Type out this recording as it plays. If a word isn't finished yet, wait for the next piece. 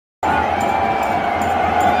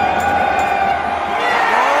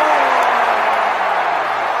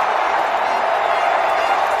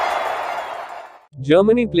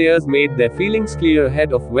Germany players made their feelings clear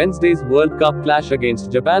ahead of Wednesday's World Cup clash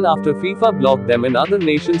against Japan after FIFA blocked them and other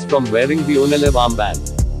nations from wearing the Onelove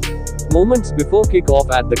armband. Moments before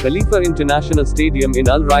kick-off at the Khalifa International Stadium in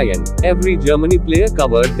Al Rayyan, every Germany player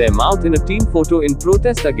covered their mouth in a team photo in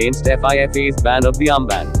protest against FIFA's ban of the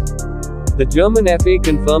armband. The German FA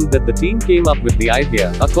confirmed that the team came up with the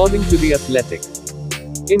idea, according to The Athletic.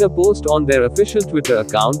 In a post on their official Twitter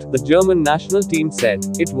account, the German national team said,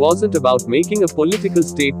 "It wasn't about making a political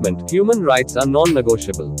statement, human rights are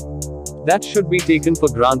non-negotiable. That should be taken for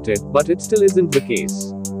granted, but it still isn't the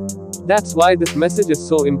case. That's why this message is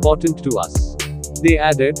so important to us." They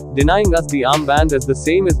added, "Denying us the armband is the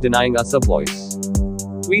same as denying us a voice.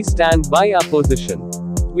 We stand by our position.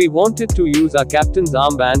 We wanted to use our captain's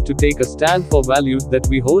armband to take a stand for values that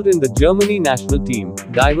we hold in the Germany national team,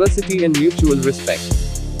 diversity and mutual respect.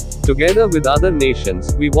 Together with other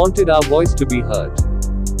nations, we wanted our voice to be heard."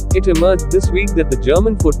 It emerged this week that the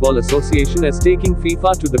German Football Association is taking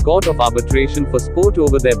FIFA to the Court of Arbitration for Sport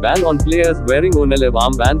over their ban on players wearing Onelove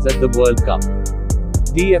armbands at the World Cup.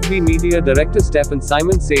 DFB Media Director Stefan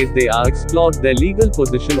Simon says they are explored their legal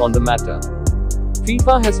position on the matter.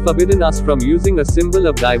 "FIFA has forbidden us from using a symbol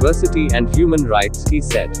of diversity and human rights," he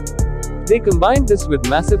said. They combined this with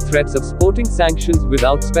massive threats of sporting sanctions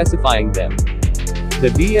without specifying them. The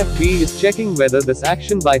DFB is checking whether this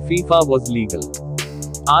action by FIFA was legal.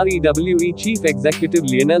 REWE Chief Executive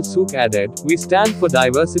Lionel Souk added, "We stand for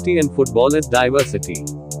diversity and football is diversity.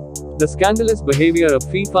 The scandalous behavior of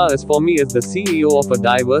FIFA is for me as the CEO of a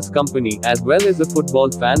diverse company, as well as a football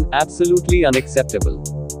fan, absolutely unacceptable."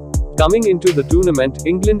 Coming into the tournament,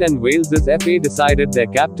 England and Wales's FA decided their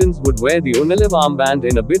captains would wear the Onelove armband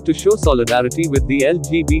in a bid to show solidarity with the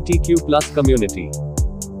LGBTQ+ community.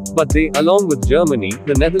 But they, along with Germany,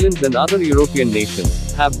 the Netherlands and other European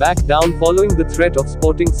nations, have backed down following the threat of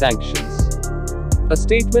sporting sanctions. A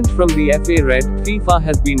statement from the FA read, "FIFA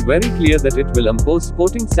has been very clear that it will impose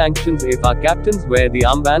sporting sanctions if our captains wear the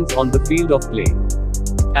armbands on the field of play.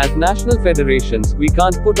 As national federations, we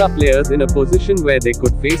can't put our players in a position where they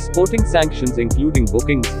could face sporting sanctions including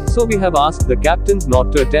bookings, so we have asked the captains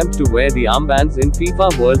not to attempt to wear the armbands in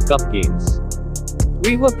FIFA World Cup games.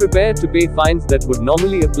 We were prepared to pay fines that would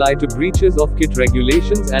normally apply to breaches of kit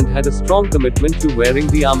regulations and had a strong commitment to wearing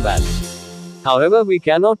the armband. However, we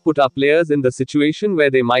cannot put our players in the situation where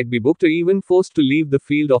they might be booked or even forced to leave the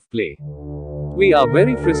field of play. We are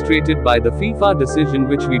very frustrated by the FIFA decision,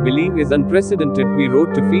 which we believe is unprecedented." We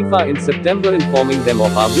wrote to FIFA in September informing them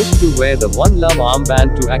of our wish to wear the Onelove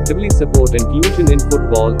armband to actively support inclusion in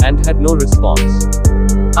football, and had no response.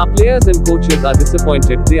 "Our players and coaches are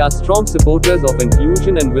disappointed. They are strong supporters of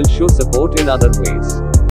inclusion and will show support in other ways.